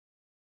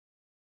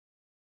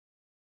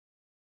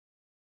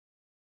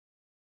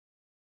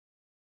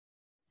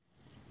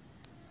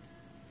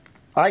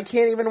I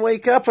can't even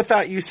wake up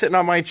without you sitting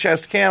on my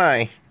chest, can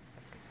I?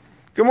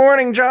 Good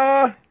morning,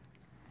 Jaw.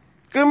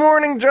 Good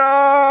morning,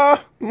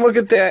 Jaw. Look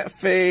at that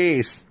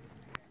face.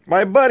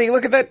 My buddy,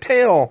 look at that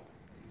tail.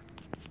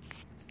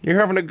 You're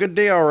having a good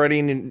day already,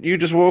 and you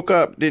just woke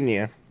up, didn't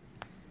you?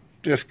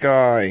 This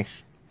guy.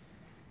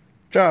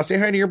 Jaw, say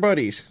hi to your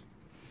buddies.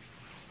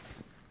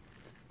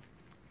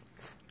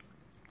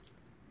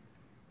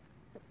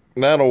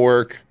 That'll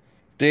work.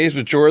 Daze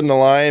with Jordan the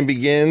Lion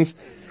begins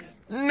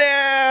now.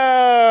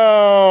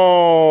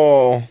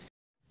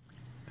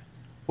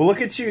 Well,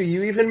 look at you.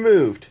 You even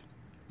moved.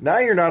 Now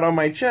you're not on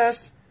my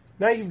chest.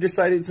 Now you've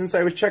decided, since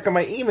I was checking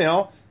my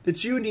email,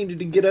 that you needed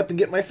to get up and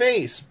get my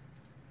face.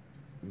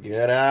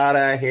 Get out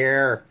of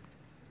here.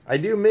 I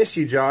do miss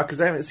you, Jaw,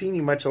 because I haven't seen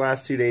you much the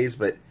last 2 days,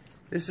 but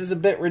this is a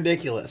bit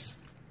ridiculous.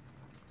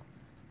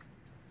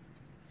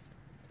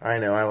 I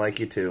know, I like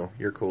you too.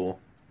 You're cool.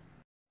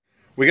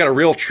 We got a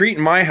real treat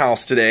in my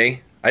house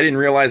today. I didn't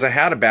realize I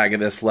had a bag of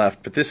this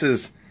left, but this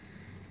is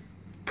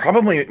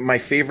probably my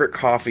favorite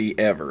coffee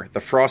ever.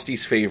 The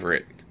Frosty's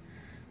favorite.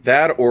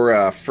 That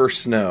or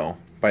First Snow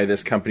by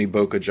this company,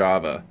 Boca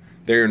Java.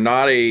 They're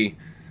not a...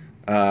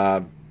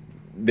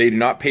 they do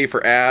not pay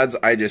for ads.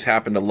 I just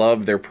happen to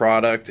love their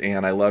product,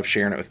 and I love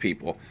sharing it with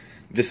people.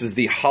 This is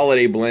the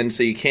holiday blend,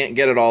 so you can't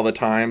get it all the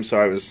time.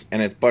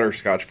 And it's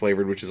butterscotch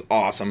flavored, which is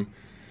awesome.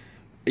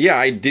 Yeah,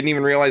 I didn't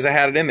even realize I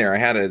had it in there. I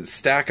had a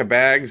stack of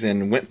bags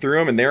and went through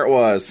them, and there it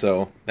was.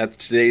 So that's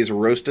today's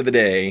roast of the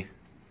day.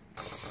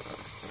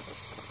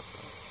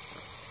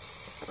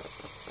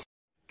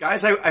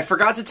 Guys, I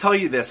forgot to tell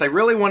you this. I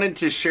really wanted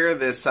to share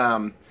this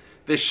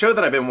this show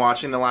that I've been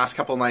watching the last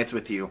couple nights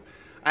with you.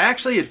 I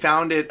actually had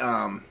found it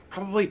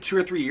probably 2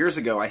 or 3 years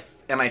ago,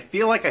 and I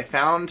feel like I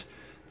found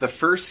the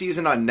first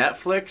season on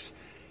Netflix,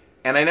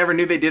 and I never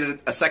knew they did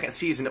a second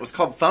season. It was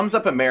called Thumbs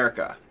Up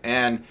America,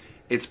 and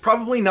it's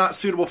probably not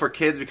suitable for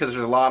kids because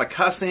there's a lot of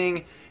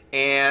cussing,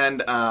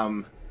 and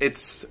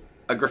it's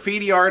a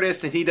graffiti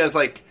artist, and he does,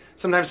 like,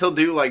 sometimes he'll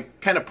do,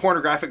 like, kind of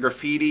pornographic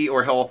graffiti,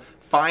 or he'll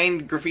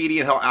find graffiti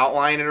and he'll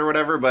outline it or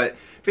whatever, but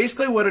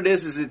basically what it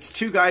is it's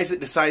two guys that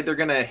decide they're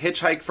going to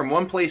hitchhike from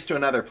one place to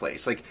another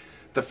place. Like,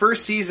 the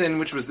first season,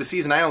 which was the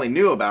season I only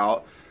knew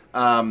about,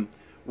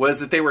 was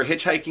that they were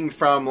hitchhiking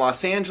from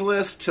Los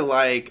Angeles to,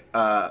 like,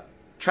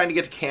 trying to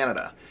get to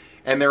Canada.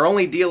 And their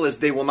only deal is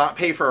they will not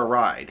pay for a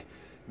ride.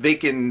 They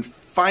can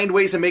find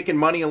ways of making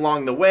money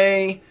along the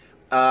way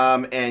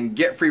and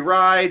get free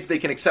rides. They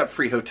can accept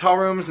free hotel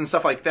rooms and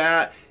stuff like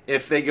that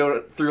if they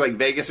go through, like,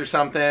 Vegas or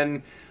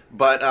something.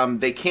 But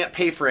they can't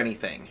pay for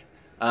anything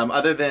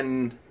other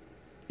than...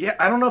 Yeah,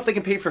 I don't know if they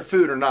can pay for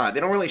food or not. They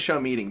don't really show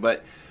them eating,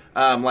 but...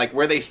 like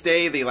where they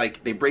stay,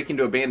 they break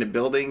into abandoned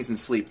buildings and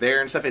sleep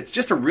there and stuff. It's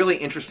just a really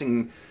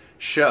interesting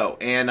show.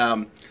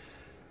 And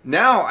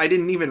now I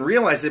didn't even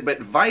realize it, but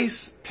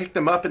Vice picked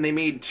them up and they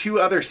made 2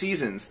 other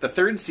seasons. The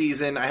third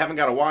season I haven't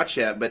got to watch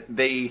yet, but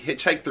they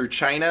hitchhiked through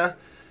China.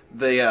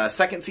 The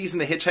second season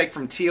they hitchhiked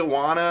from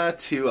Tijuana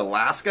to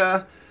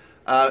Alaska.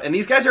 And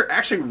these guys are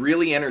actually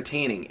really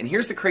entertaining. And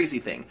here's the crazy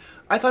thing.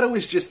 I thought it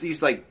was just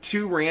these, like,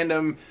 2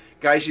 random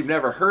guys you've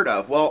never heard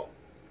of. Well,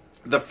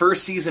 the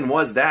first season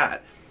was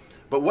that.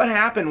 But what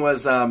happened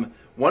was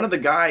one of the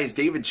guys,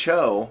 David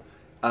Cho,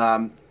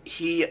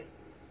 he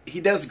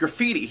does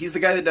graffiti. He's the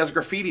guy that does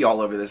graffiti all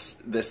over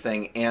this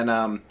thing. And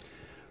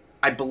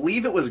I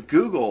believe it was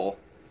Google,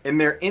 in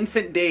their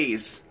infant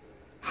days,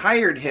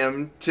 hired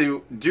him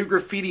to do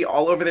graffiti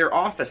all over their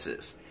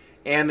offices.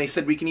 And they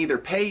said, we can either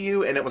pay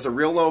you, and it was a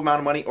real low amount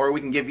of money, or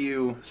we can give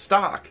you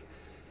stock.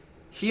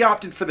 He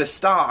opted for the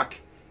stock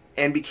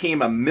and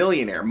became a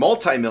millionaire,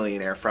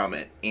 multi-millionaire from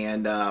it.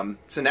 And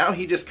so now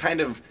he just kind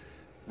of...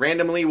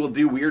 randomly will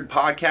do weird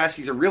podcasts.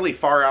 He's a really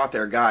far out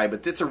there guy,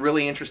 but it's a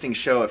really interesting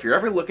show. If you're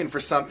ever looking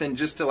for something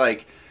just to,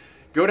 like,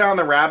 go down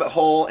the rabbit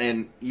hole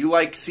and you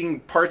like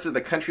seeing parts of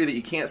the country that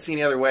you can't see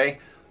any other way,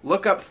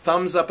 look up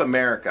Thumbs Up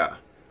America.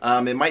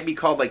 It might be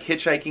called, like,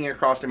 Hitchhiking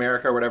Across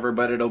America or whatever,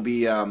 but it'll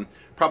be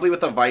probably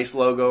with a Vice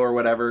logo or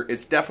whatever.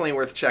 It's definitely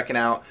worth checking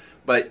out.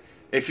 But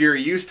if you're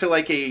used to,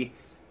 like, a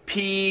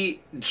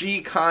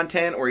PG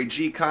content or a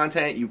G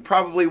content, you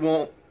probably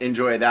won't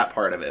enjoy that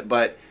part of it,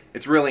 but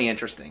it's really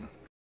interesting.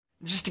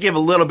 Just to give a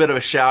little bit of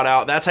a shout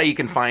out, that's how you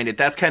can find it.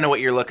 That's kind of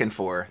what you're looking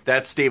for.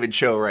 That's David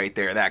Cho right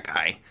there, that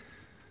guy.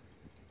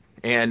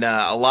 And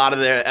a lot of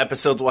the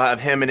episodes will have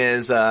him and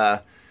his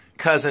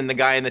cousin, the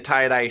guy in the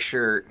tie-dye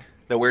shirt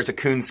that wears a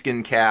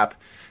coonskin cap.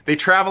 They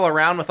travel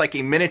around with, like,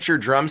 a miniature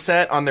drum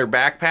set on their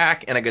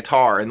backpack and a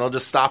guitar, and they'll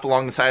just stop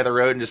along the side of the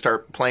road and just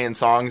start playing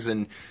songs.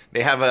 And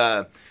they have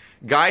a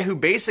guy who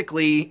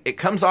basically, it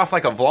comes off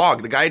like a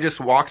vlog. The guy just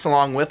walks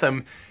along with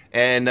them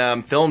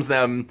and films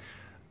them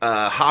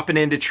hopping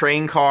into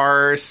train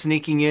cars,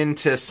 sneaking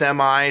into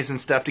semis and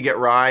stuff to get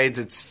rides.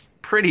 It's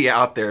pretty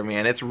out there,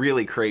 man. It's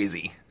really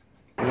crazy.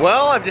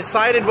 Well, I've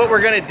decided what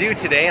we're gonna do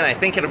today, and I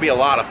think it'll be a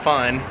lot of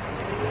fun,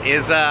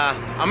 is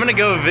I'm gonna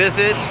go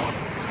visit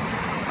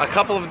a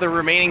couple of the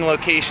remaining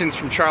locations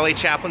from Charlie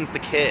Chaplin's The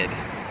Kid.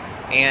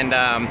 And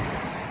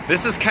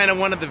This is kind of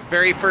one of the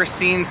very first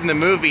scenes in the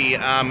movie.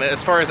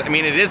 As far as, I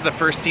mean, it is the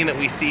first scene that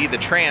we see the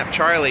tramp,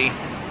 Charlie.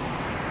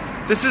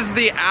 This is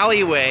the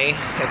alleyway.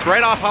 It's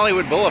right off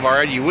Hollywood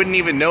Boulevard. You wouldn't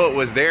even know it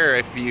was there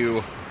if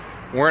you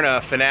weren't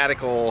a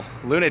fanatical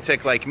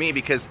lunatic like me,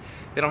 because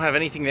they don't have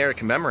anything there to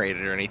commemorate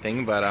it or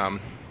anything, but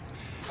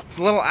it's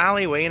a little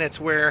alleyway, and it's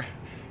where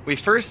we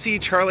first see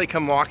Charlie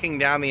come walking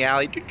down the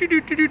alley,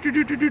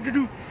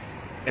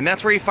 and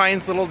that's where he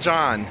finds little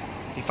John.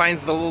 He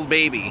finds the little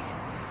baby,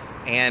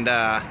 and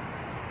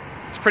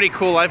it's pretty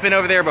cool. I've been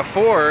over there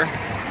before,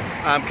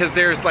 because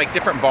there's like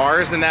different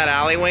bars in that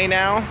alleyway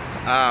now,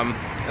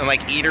 and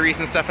like eateries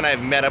and stuff, and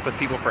I've met up with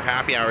people for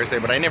happy hours there,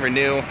 but I never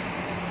knew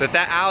that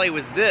that alley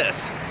was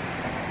this.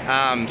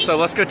 So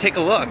let's go take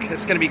a look.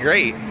 It's gonna be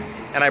great.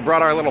 And I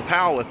brought our little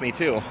pal with me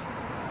too.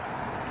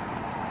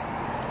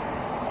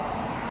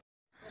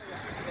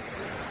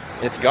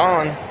 It's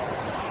gone.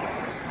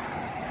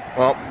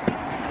 Well,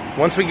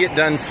 once we get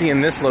done seeing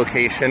this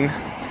location,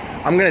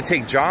 I'm gonna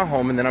take Ja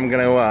home, and then I'm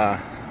gonna,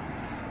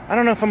 I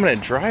don't know if I'm gonna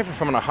drive or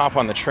if I'm gonna hop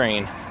on the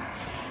train.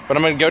 But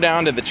I'm gonna go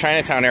down to the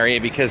Chinatown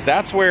area, because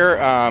that's where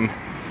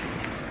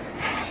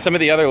some of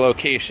the other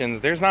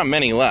locations, there's not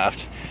many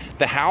left.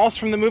 The house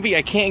from the movie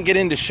I can't get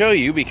in to show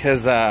you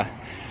because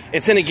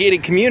it's in a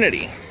gated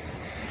community.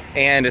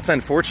 And it's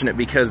unfortunate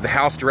because the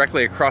house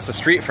directly across the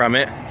street from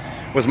it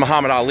was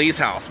Muhammad Ali's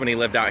house when he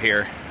lived out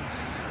here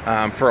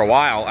for a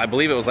while. I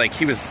believe it was like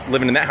he was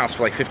living in that house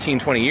for like 15,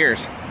 20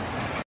 years.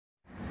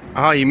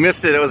 Oh, you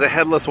missed it. It was a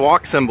headless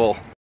walk symbol.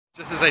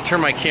 Just as I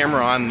turned my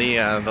camera on,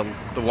 the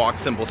walk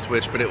symbol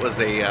switched, but it was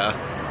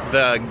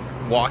the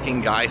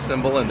walking guy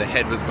symbol, and the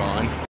head was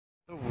gone.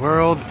 The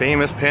world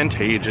famous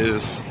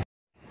Pantages.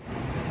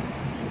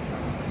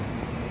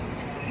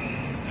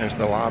 There's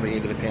the lobby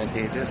to the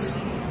Pantages.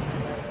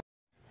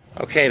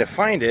 Okay, to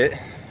find it,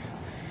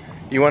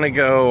 you want to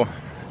go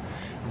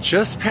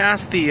just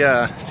past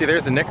the, see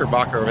there's the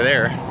Knickerbocker over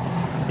there.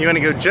 You want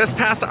to go just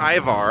past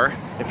Ivar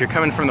if you're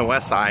coming from the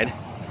west side,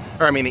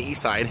 or I mean the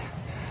east side.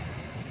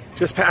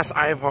 Just past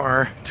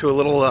Ivar to a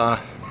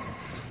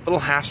little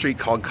half street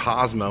called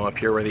Cosmo up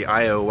here where the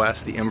IO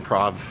West, the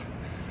improv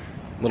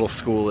little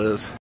school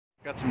is.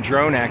 Got some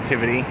drone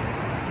activity.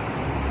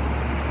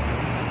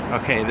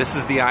 Okay, this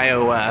is the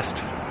IO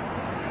West.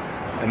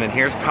 And then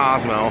here's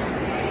Cosmo.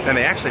 And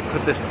they actually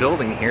put this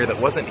building here that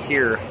wasn't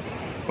here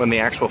when the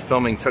actual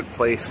filming took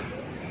place.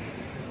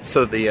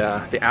 So the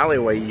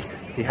alleyway,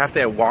 you have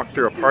to walk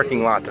through a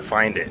parking lot to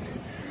find it.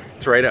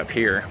 It's right up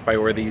here by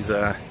where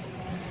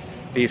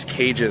these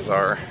cages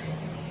are.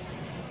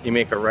 You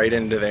make a right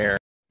into there.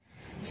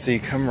 So you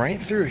come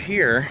right through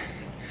here,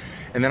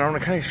 and then I want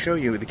to kind of show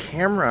you the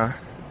camera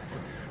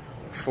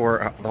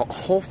for the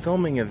whole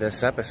filming of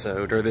this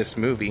episode, or this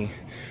movie,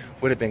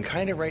 would have been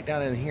kind of right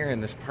down in here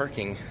in this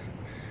parking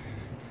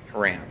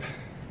ramp.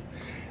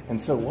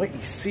 And so what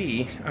you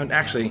see,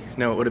 actually,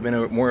 no, it would have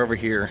been more over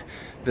here.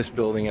 This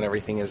building and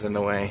everything is in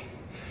the way.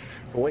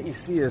 But what you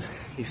see is,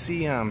 you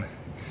see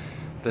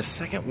the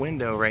second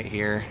window right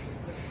here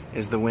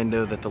is the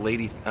window that the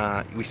lady,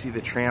 we see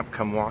the tramp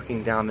come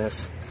walking down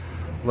this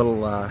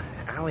little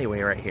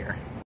alleyway right here.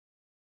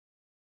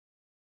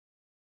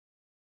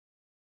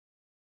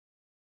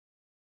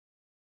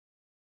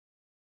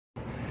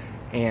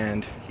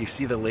 And you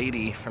see the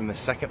lady from the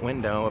second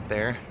window up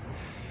there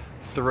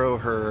throw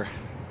her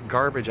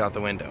garbage out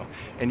the window.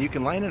 And you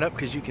can line it up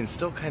because you can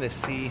still kind of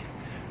see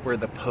where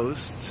the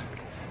posts,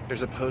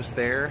 there's a post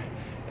there,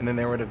 and then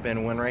there would have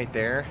been one right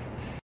there.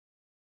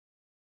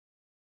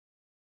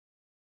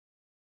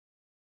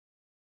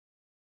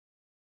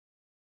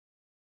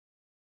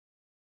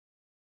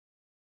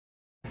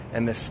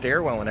 And the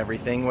stairwell and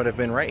everything would have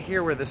been right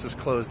here where this is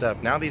closed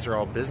up. Now these are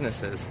all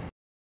businesses.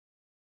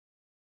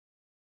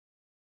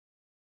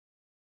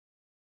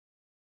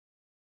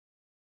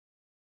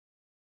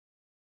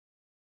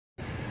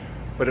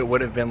 But it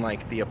would have been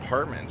like the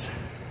apartments.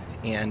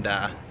 And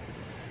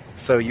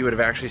so you would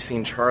have actually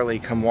seen Charlie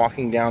come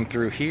walking down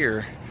through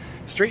here,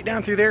 straight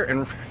down through there,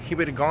 and he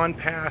would have gone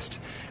past,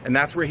 and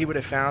that's where he would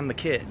have found the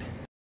kid.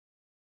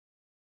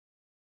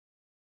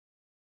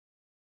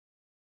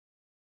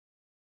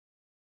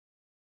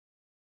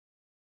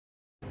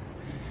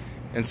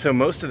 And so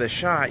most of the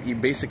shot, you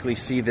basically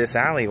see this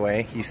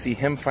alleyway. You see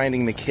him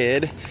finding the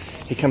kid.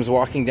 He comes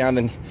walking down,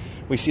 then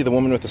we see the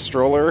woman with the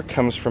stroller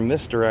comes from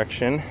this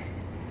direction.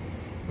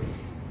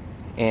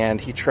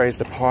 And he tries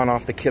to pawn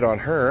off the kid on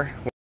her.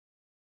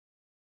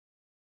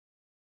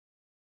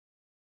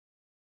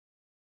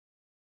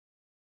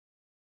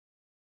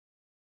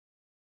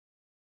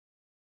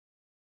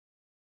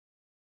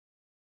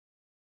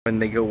 When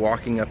they go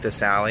walking up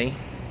this alley.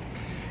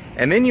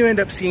 And then you end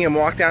up seeing him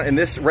walk down in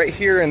this, right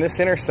here in this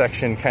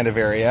intersection kind of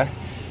area,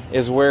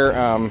 is where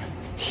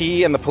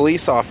he and the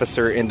police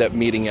officer end up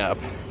meeting up.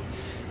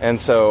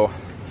 And so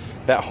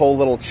that whole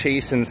little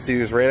chase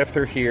ensues right up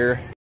through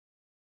here.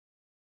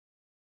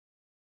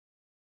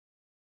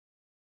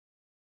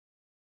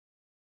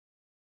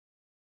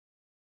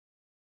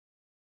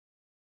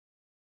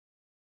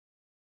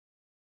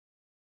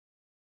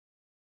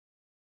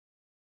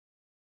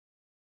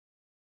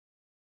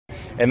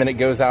 and then it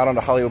goes out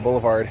onto Hollywood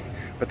Boulevard.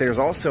 But there's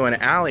also an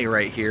alley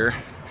right here,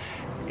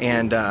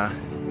 and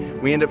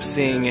we end up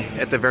seeing,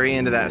 at the very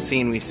end of that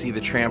scene, we see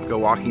the tramp go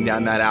walking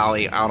down that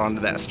alley out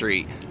onto that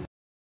street.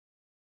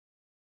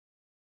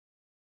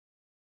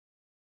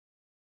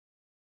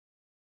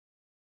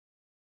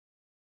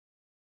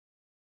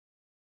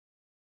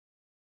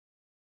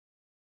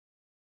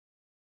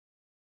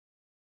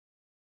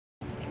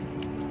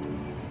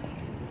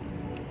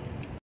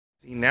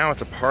 See, now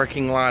it's a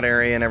parking lot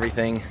area and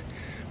everything,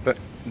 but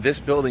this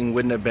building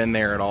wouldn't have been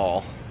there at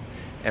all.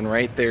 And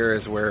right there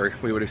is where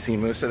we would have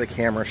seen most of the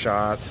camera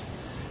shots,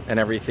 and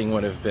everything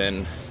would have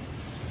been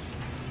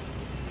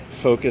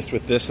focused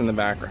with this in the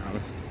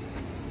background.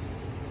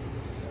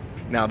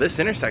 Now this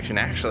intersection,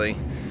 actually,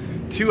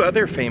 two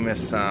other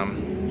famous,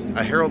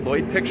 a Harold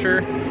Lloyd picture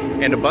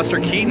and a Buster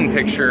Keaton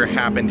picture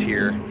happened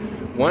here.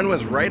 One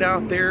was right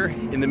out there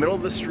in the middle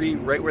of the street,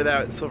 right where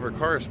that silver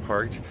car is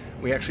parked.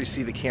 We actually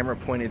see the camera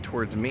pointed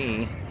towards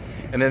me.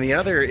 And then the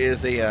other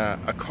is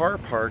a car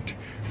parked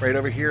right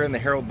over here in the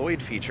Harold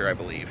Lloyd feature, I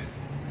believe.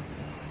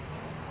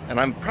 And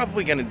I'm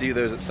probably going to do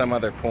those at some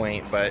other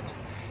point, but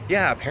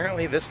yeah,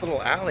 apparently this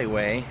little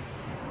alleyway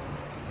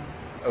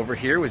over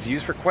here was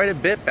used for quite a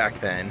bit back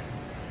then.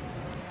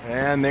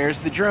 And there's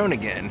the drone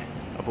again,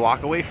 a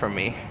block away from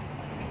me,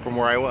 from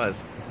where I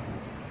was.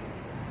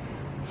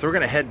 So we're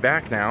going to head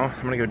back now.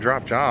 I'm going to go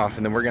drop Jaw off,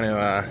 and then we're going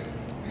to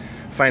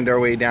find our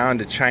way down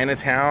to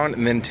Chinatown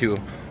and then to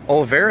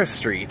Olvera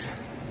Street.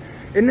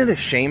 Isn't it a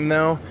shame,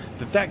 though,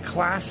 that that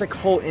classic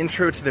whole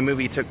intro to the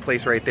movie took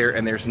place right there,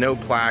 and there's no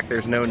plaque,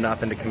 there's no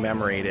nothing to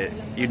commemorate it.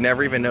 You'd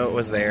never even know it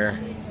was there.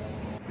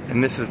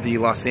 And this is the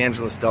Los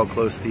Angeles Del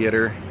Close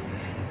Theater.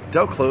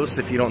 Del Close,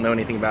 if you don't know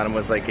anything about him,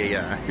 was like he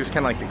was kind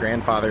of like the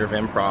grandfather of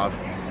improv.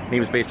 And he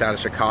was based out of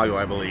Chicago,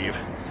 I believe.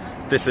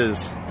 This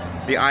is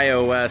the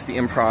IOS, the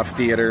Improv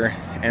Theater,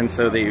 and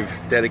so they've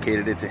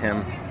dedicated it to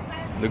him.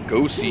 The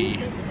Go-See.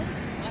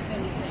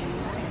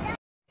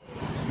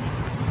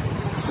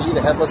 See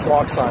the Headless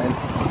Walk sign.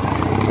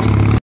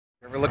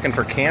 If you're looking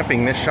for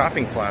camping, this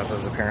shopping plaza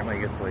is apparently a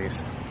good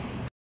place.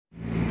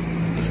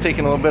 He's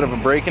taking a little bit of a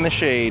break in the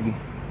shade.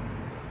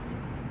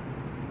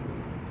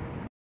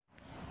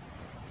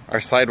 Our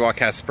sidewalk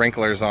has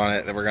sprinklers on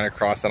it that we're going to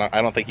cross.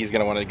 I don't think he's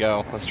going to want to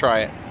go. Let's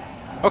try it.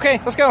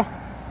 Okay, let's go.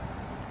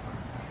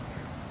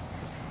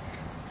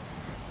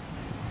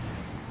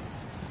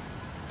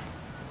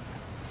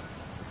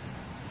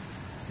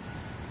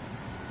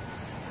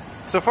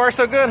 So far,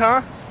 so good,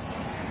 huh?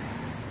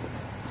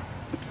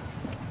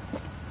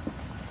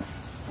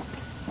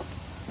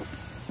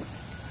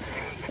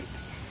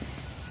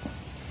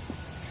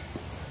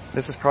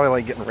 This is probably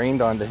like getting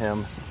rained on to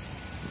him.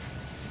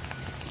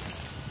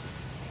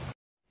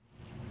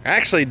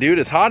 Actually, dude,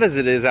 as hot as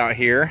it is out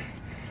here,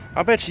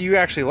 I'll bet you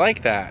actually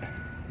like that.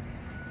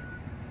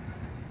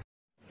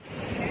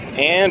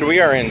 And we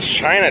are in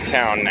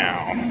Chinatown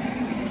now.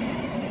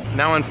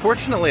 Now,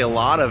 unfortunately, a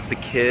lot of The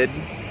Kid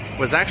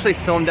was actually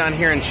filmed down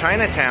here in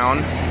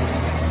Chinatown,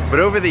 but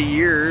over the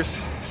years,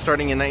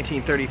 starting in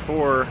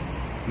 1934,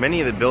 many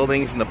of the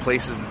buildings and the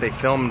places that they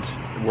filmed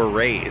were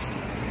raised.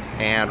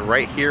 And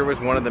right here was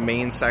one of the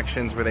main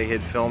sections where they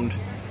had filmed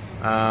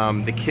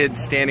the kid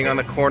standing on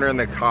the corner and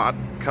the cop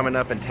coming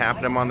up and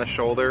tapping him on the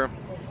shoulder.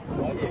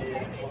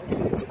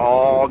 It's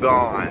all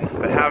gone,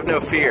 but have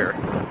no fear.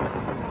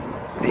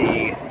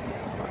 The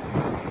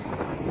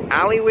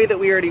alleyway that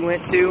we already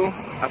went to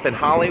up in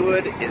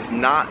Hollywood is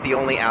not the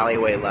only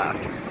alleyway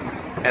left.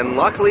 And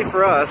luckily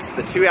for us,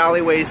 the two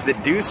alleyways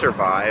that do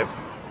survive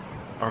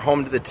are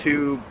home to the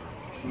two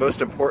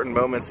most important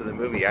moments of the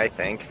movie, I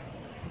think.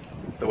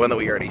 The one that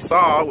we already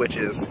saw, which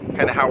is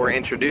kind of how we're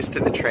introduced to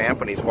the tramp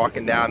when he's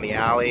walking down the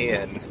alley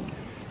and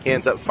he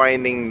ends up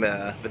finding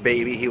the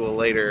baby he will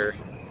later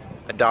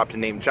adopt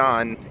and name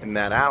John in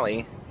that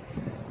alley.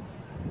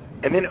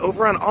 And then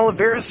over on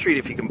Olvera Street,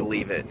 if you can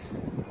believe it.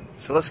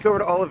 So let's go over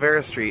to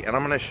Olvera Street and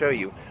I'm going to show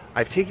you.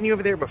 I've taken you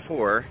over there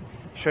before,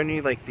 shown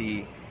you like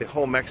the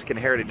whole Mexican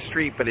heritage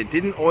street, but it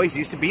didn't always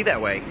used to be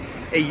that way.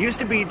 It used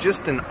to be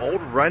just an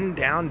old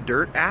run-down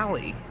dirt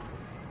alley.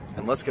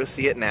 And let's go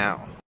see it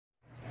now.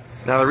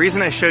 Now the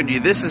reason I showed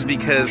you this is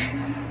because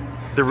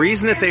the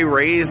reason that they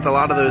raised a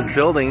lot of those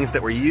buildings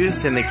that were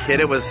used in The Kid,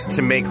 it was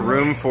to make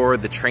room for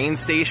the train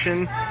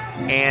station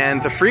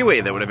and the freeway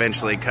that would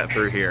eventually cut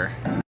through here.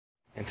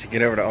 And to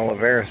get over to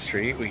Olvera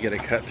Street, we get to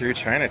cut through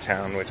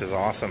Chinatown, which is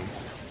awesome.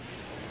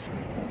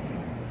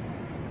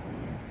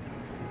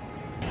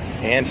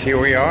 And here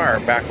we are,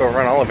 back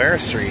over on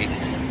Olvera Street.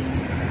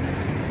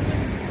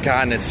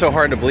 God, and it's so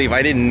hard to believe.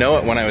 I didn't know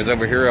it when I was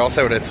over here, else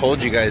I would have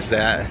told you guys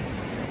that.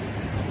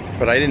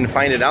 But I didn't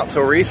find it out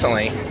till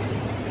recently.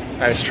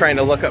 I was trying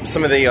to look up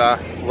some of the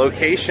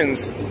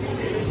locations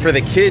for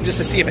The Kid just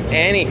to see if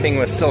anything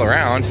was still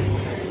around.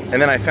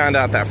 And then I found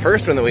out that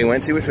first one that we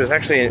went to, which was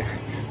actually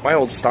my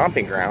old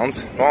stomping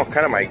grounds. Well,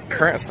 kind of my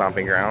current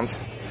stomping grounds.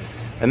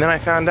 And then I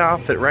found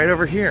out that right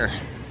over here,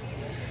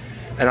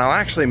 and I'll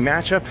actually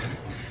match up,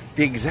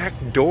 the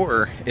exact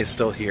door is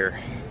still here.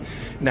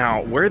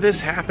 Now, where this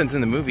happens in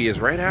the movie is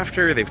right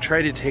after they've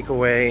tried to take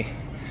away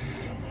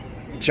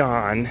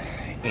John,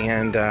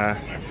 and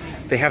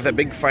they have that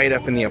big fight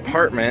up in the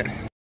apartment.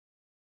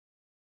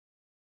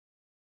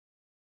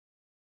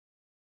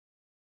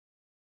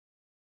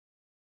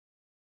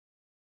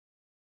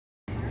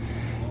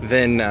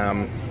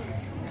 Then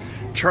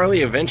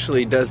Charlie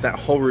eventually does that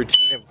whole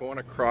routine of going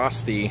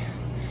across the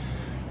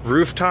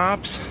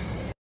rooftops.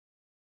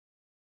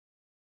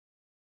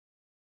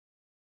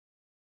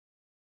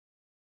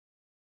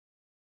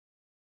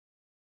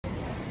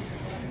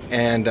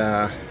 And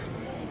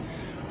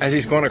as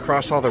he's going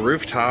across all the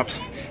rooftops,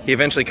 he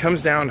eventually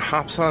comes down,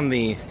 hops on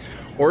the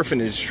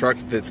orphanage truck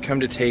that's come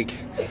to take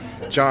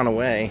John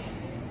away.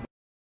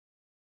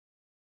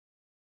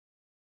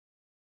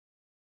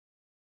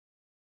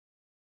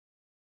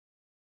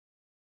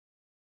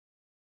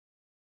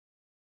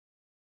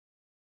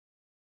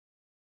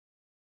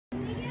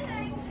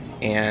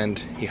 And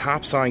he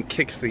hops on,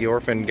 kicks the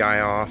orphan guy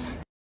off.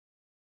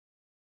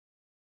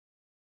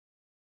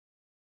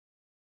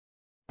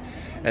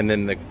 And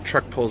then the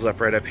truck pulls up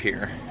right up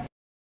here.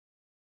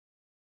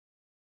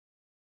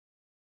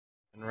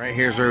 And right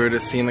here's where we would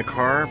have seen the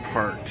car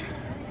parked.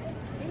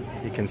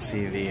 You can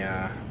see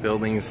the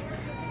buildings.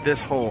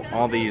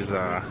 All these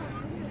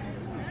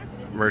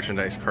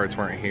merchandise carts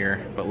weren't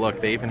here. But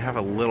look, they even have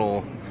a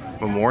little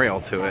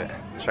memorial to it.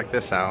 Check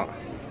this out.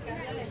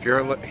 If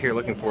you're here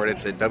looking for it,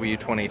 it's a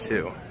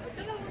W22.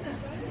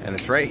 And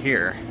it's right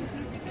here.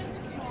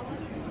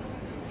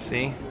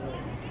 See?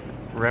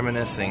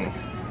 Reminiscing.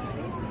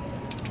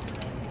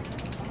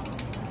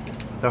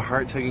 The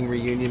heart-tugging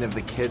reunion of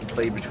the kid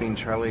played between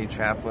Charlie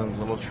Chaplin,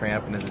 Little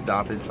Tramp, and his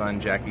adopted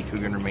son, Jackie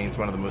Coogan, remains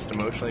one of the most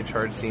emotionally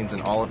charged scenes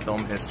in all of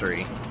film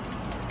history.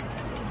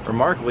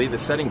 Remarkably, the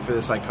setting for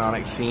this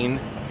iconic scene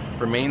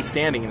remains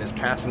standing and is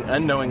passing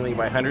unknowingly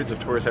by hundreds of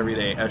tourists every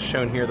day. As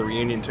shown here, the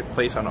reunion took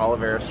place on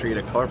Olivera Street,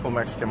 a colorful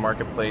Mexican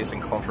marketplace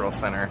and cultural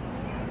center.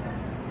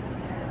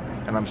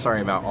 And I'm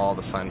sorry about all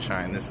the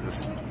sunshine. This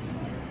is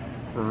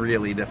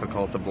really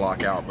difficult to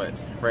block out, but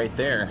right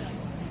there.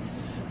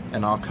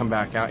 And I'll come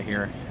back out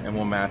here and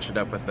we'll match it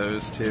up with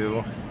those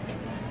two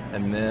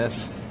and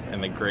this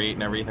and the grate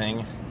and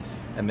everything.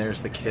 And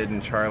there's the kid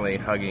and Charlie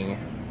hugging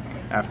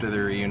after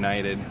they're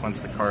reunited once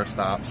the car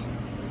stops.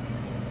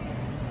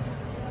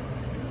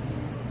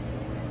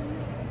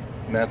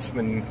 And that's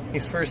when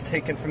he's first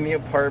taken from the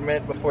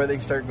apartment before they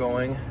start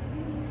going.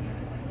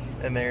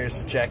 And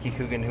there's Jackie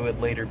Coogan, who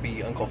would later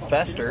be Uncle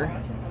Fester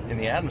in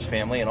the Addams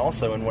Family, and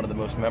also in one of the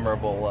most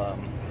memorable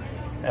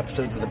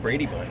episodes of the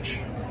Brady Bunch.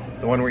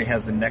 The one where he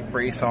has the neck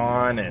brace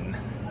on and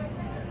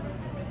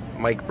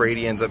Mike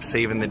Brady ends up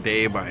saving the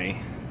day by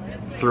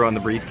throwing the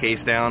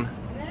briefcase down.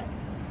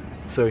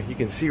 So you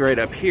can see right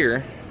up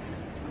here,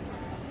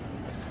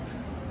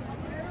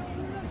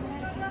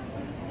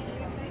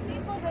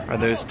 are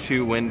those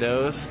two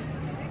windows.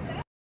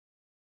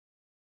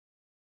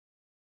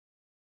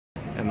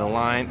 And the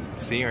line,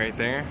 see right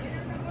there?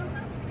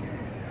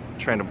 I'm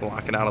trying to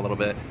block it out a little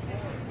bit.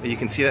 But you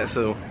can see that,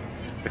 so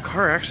the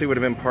car actually would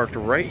have been parked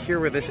right here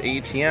where this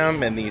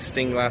ATM and these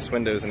stained glass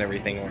windows and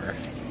everything were.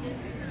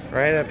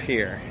 Right up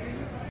here.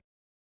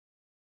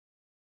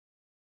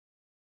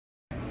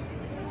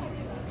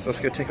 So let's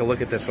go take a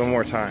look at this one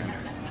more time.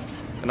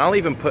 And I'll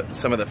even put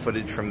some of the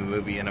footage from the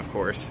movie in, of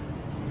course.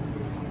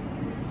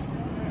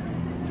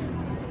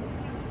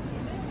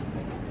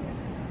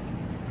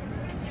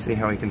 See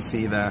how we can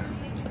see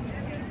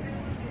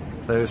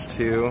those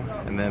two,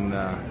 and then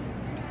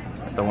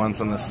the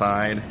ones on the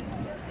side.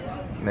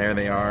 And there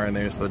they are, and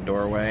there's the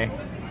doorway.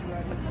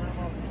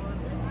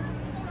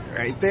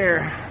 Right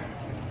there.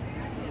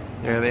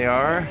 There they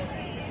are,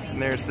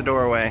 and there's the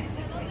doorway.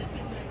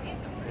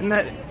 Isn't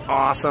that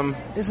awesome?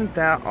 Isn't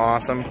that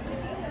awesome?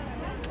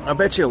 I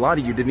bet you a lot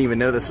of you didn't even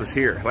know this was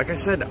here. Like I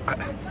said,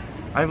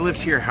 I've lived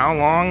here how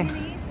long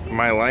in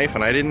my life,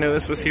 and I didn't know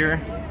this was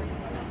here?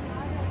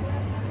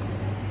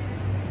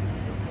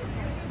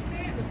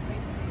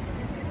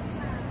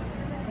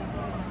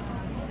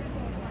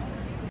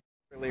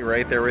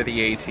 Right there where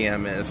the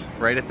ATM is,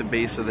 right at the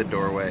base of the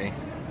doorway.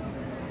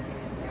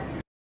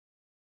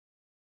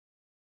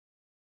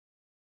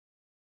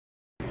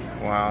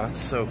 Wow,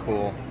 that's so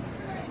cool.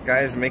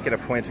 Guys, make it a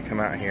point to come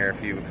out here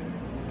if you've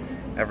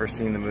ever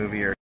seen the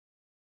movie or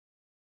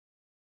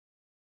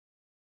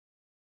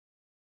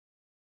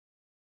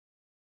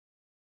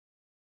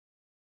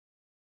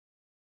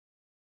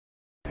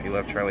if you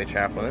love Charlie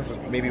Chaplin. This is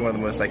maybe one of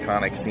the most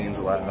iconic scenes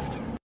left.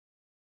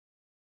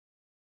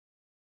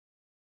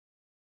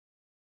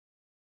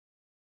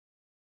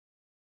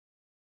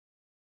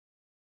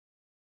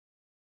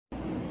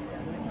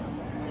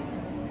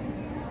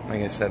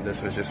 Like I said,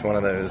 this was just one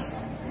of those,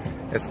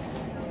 it's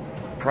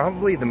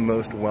probably the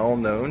most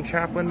well-known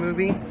Chaplin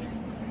movie,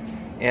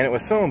 and it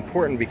was so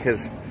important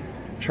because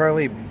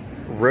Charlie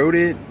wrote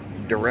it,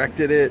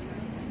 directed it,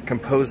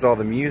 composed all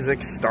the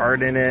music,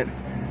 starred in it,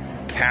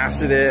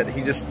 casted it.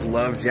 He just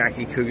loved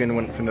Jackie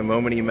Coogan from the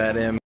moment he met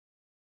him.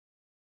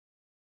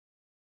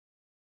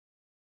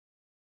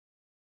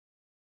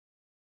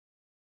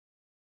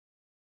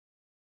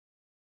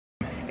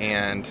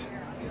 And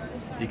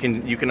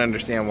You can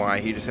understand why.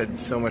 He just had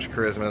so much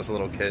charisma as a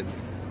little kid.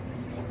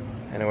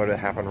 And it would have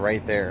happened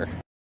right there.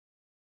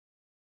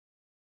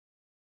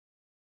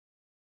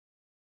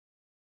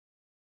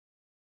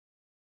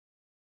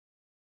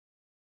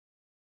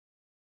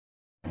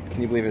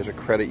 Can you believe there's a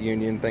credit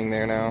union thing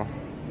there now?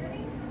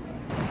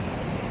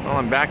 Well,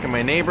 I'm back in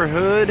my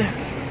neighborhood.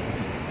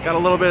 Got a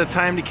little bit of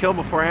time to kill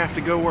before I have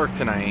to go work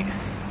tonight.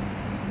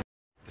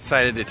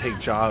 Decided to take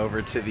Jaw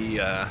over to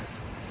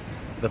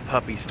the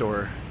puppy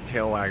store,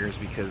 Tail Waggers,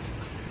 because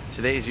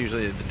today is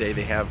usually the day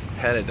they have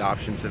pet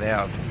adoption, so they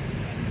have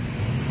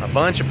a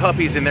bunch of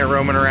puppies in there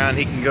roaming around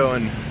he can go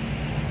and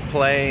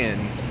play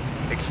and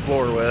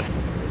explore with.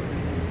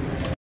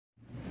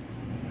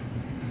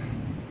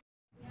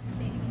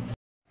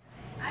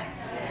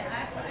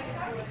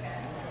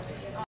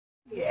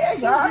 Yeah,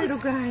 guys. Little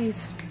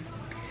guys.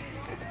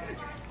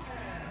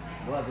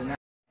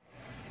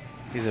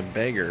 He's a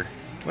beggar.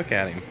 Look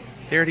at him.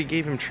 They already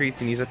gave him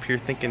treats and he's up here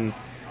thinking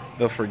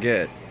they'll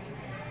forget.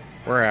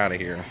 We're out of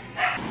here.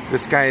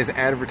 This guy is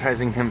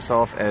advertising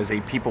himself as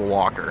a people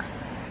walker.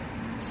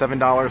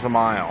 $7 a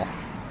mile.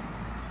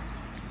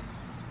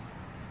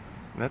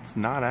 That's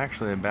not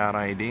actually a bad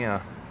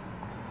idea.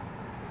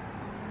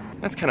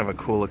 That's kind of a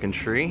cool looking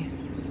tree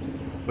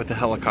with the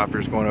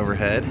helicopters going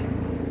overhead.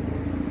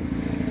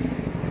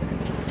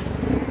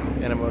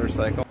 And a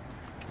motorcycle.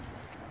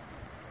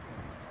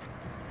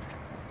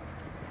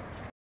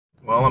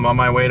 Well, I'm on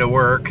my way to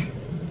work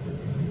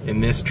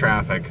in this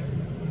traffic.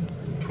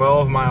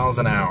 12 miles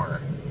an hour.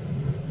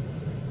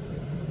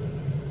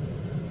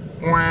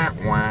 Wah,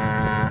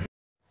 wah.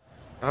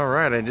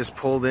 Alright, I just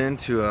pulled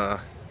into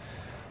a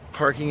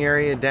parking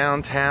area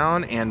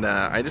downtown, and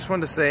I just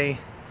wanted to say,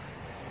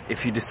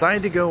 if you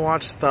decide to go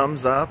watch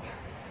Thumbs Up,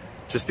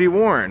 just be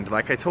warned,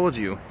 like I told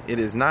you, it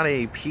is not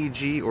a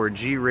PG or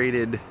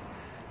G-rated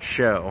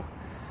show.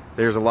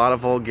 There's a lot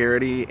of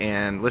vulgarity,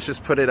 and let's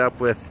just put it up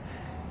with,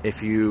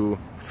 if you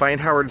find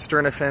Howard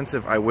Stern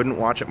offensive, I wouldn't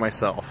watch it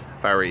myself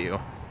if I were you.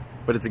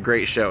 But it's a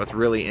great show. It's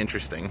really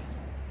interesting.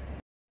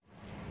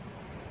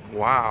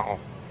 Wow.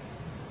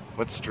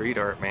 What street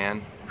art,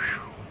 man.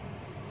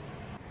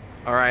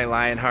 Alright,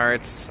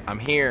 Lionhearts. I'm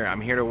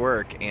here to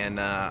work, and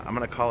I'm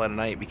going to call it a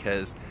night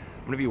because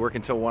I'm going to be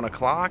working till 1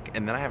 o'clock,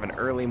 and then I have an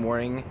early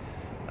morning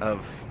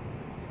of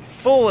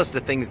full list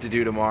of things to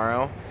do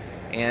tomorrow.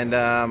 And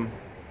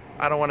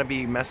I don't want to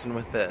be messing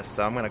with this,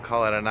 so I'm going to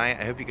call it a night.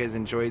 I hope you guys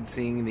enjoyed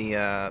seeing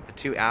the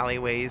two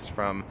alleyways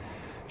from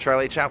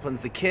Charlie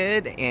Chaplin's The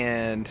Kid,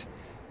 and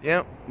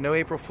no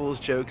April Fool's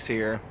jokes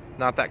here.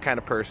 Not that kind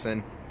of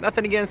person.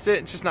 Nothing against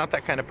it, just not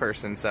that kind of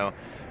person. So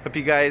hope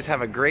you guys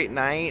have a great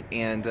night,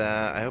 and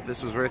I hope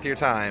this was worth your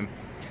time.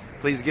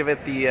 Please give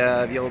it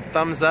the old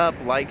thumbs up,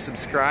 like,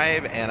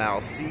 subscribe, and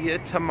I'll see you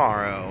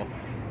tomorrow.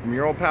 From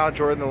your old pal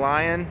Jordan the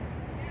Lion,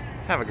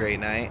 have a great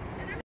night.